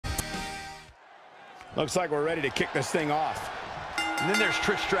Looks like we're ready to kick this thing off. And then there's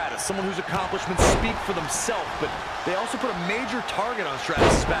Trish Stratus, someone whose accomplishments speak for themselves, but they also put a major target on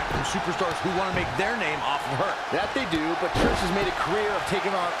Stratus' back from superstars who want to make their name off of her. That they do, but Trish has made a career of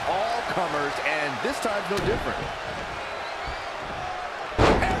taking on all comers, and this time's no different.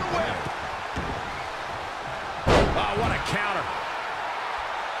 And whip! Oh, what a counter.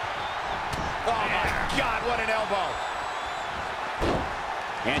 Oh, my God, what an elbow.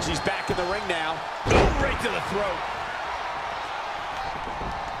 And she's back in the ring now. Boom, right to the throat.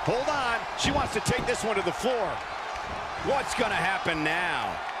 Hold on. She wants to take this one to the floor. What's going to happen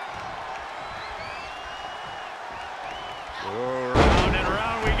now? Round and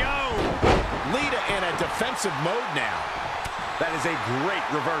round we go. Lita in a defensive mode now. That is a great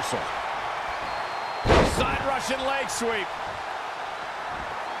reversal. Side Russian leg sweep.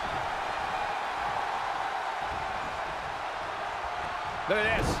 Look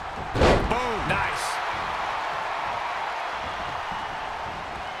at this. Boom. Nice.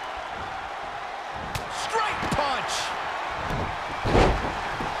 Straight punch.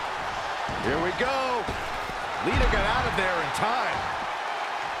 Here we go. Lita got out of there in time.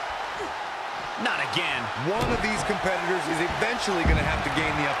 Not again. One of these competitors is eventually going to have to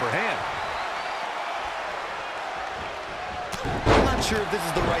gain the upper hand. I'm not sure if this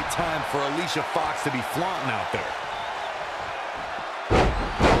is the right time for Alicia Fox to be flaunting out there.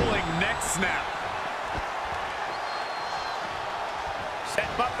 Rolling neck snap. Set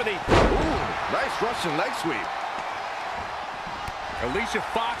up for the... Ooh, nice Russian leg sweep. Alicia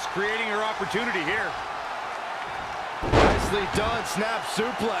Fox creating her opportunity here. Nicely done. Snap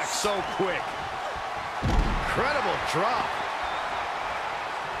suplex. So quick. Incredible drop.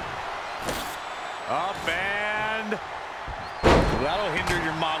 Up and... that'll hinder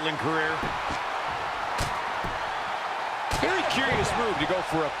your modeling career. Very curious move to go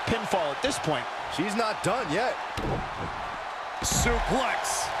for a pinfall at this point. She's not done yet.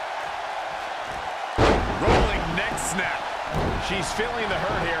 Suplex. Rolling neck snap. She's feeling the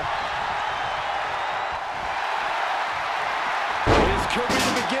hurt here. This could be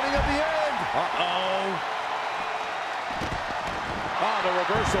the beginning of the end. Uh-oh. Oh, the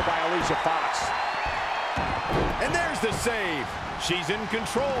reversal by Alicia Fox. And there's the save. She's in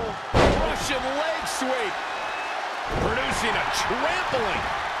control. Russian leg sweep. Producing a trampling.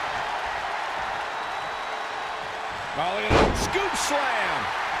 Oh, look at that. Scoop slam.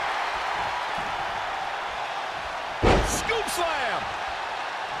 Scoop slam.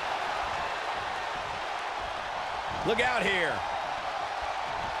 Look out here.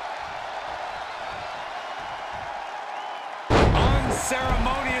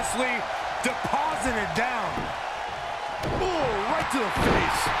 Unceremoniously deposited down. Ooh, right to the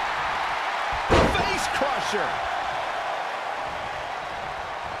face. Face crusher.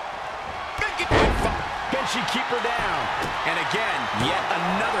 Can she keep her down? And again, yet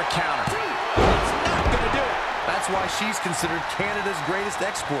another counter. It's not going to do it. That's why she's considered Canada's greatest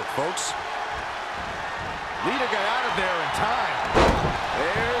export, folks. Lita got out of there in time.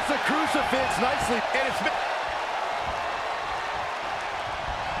 There's the crucifix, nicely. And it's been...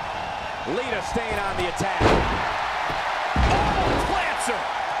 Lita staying on the attack. Oh, plants her.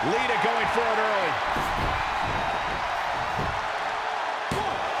 Lita going for it early.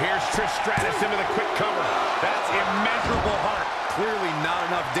 Here's Trish Stratus into the quick cover. That's immeasurable heart. Clearly not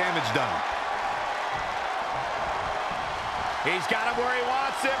enough damage done. He's got him where he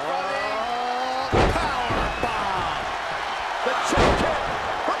wants it, buddy. Power bomb. The choke kick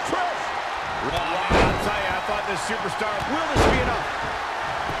for Trish. I'll tell you, I thought this superstar, will this be enough?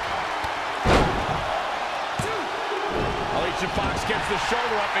 Alicia Fox gets the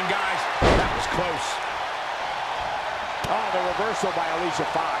shoulder up, and guys, that was close. Oh, the reversal by Alicia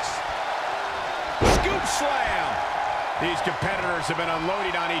Fox. Scoop slam. These competitors have been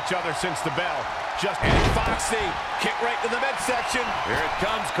unloading on each other since the bell. Just and Foxy, kick right to the midsection. Here it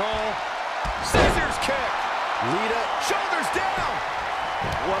comes, Cole. Scissors kick. Lita, Shoulders down.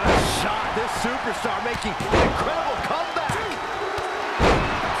 what a shot. This superstar making an incredible comeback.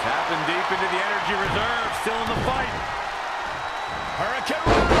 Tapping deep into the energy reserve, still in the fight. Hurricane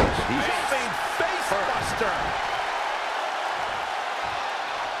Rush. Amazing face buster.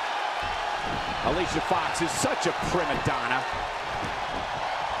 Alicia Fox is such a prima donna.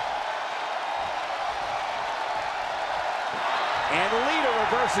 And Lita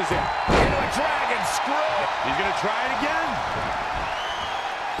reverses it into a dragon screw. He's going to try it again.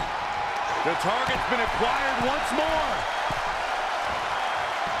 The target's been acquired once more.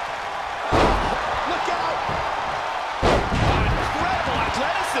 Look out! Incredible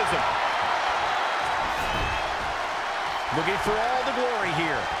athleticism. Looking for all the glory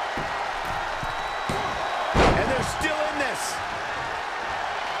here.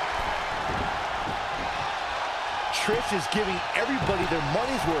 Trish is giving everybody their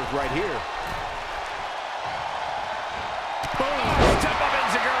money's worth right here. Boom! Step up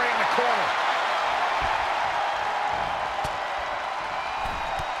Enziguri in the corner.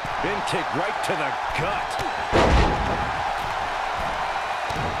 Bin kick right to the gut.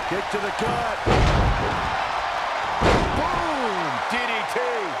 Kick to the gut. Boom! DDT.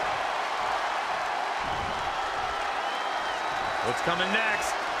 What's coming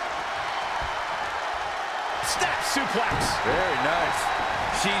next? Snap suplex. Very nice.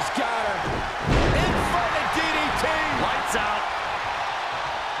 She's got her. Inverted DDT. Lights out.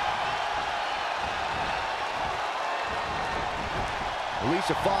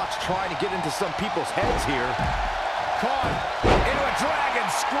 Alicia Fox trying to get into some people's heads here. Caught into a dragon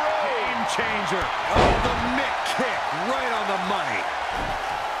screw. Game changer. Oh, the Mick kick right on the money.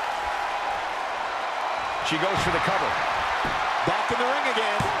 She goes for the cover. Back in the ring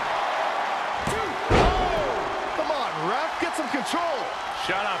again. Come on, ref, get some control.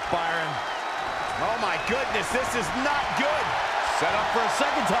 Shut up, Byron. Oh my goodness, this is not good. Set up for a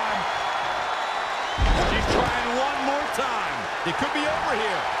second time. She's trying one more time. It could be over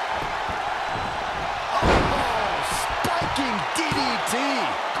here. Oh, spiking DDT.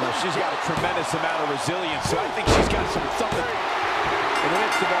 Well, she's got a tremendous amount of resilience, so I think she's got something. In the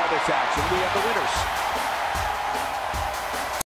midst of all this action, we have the winners.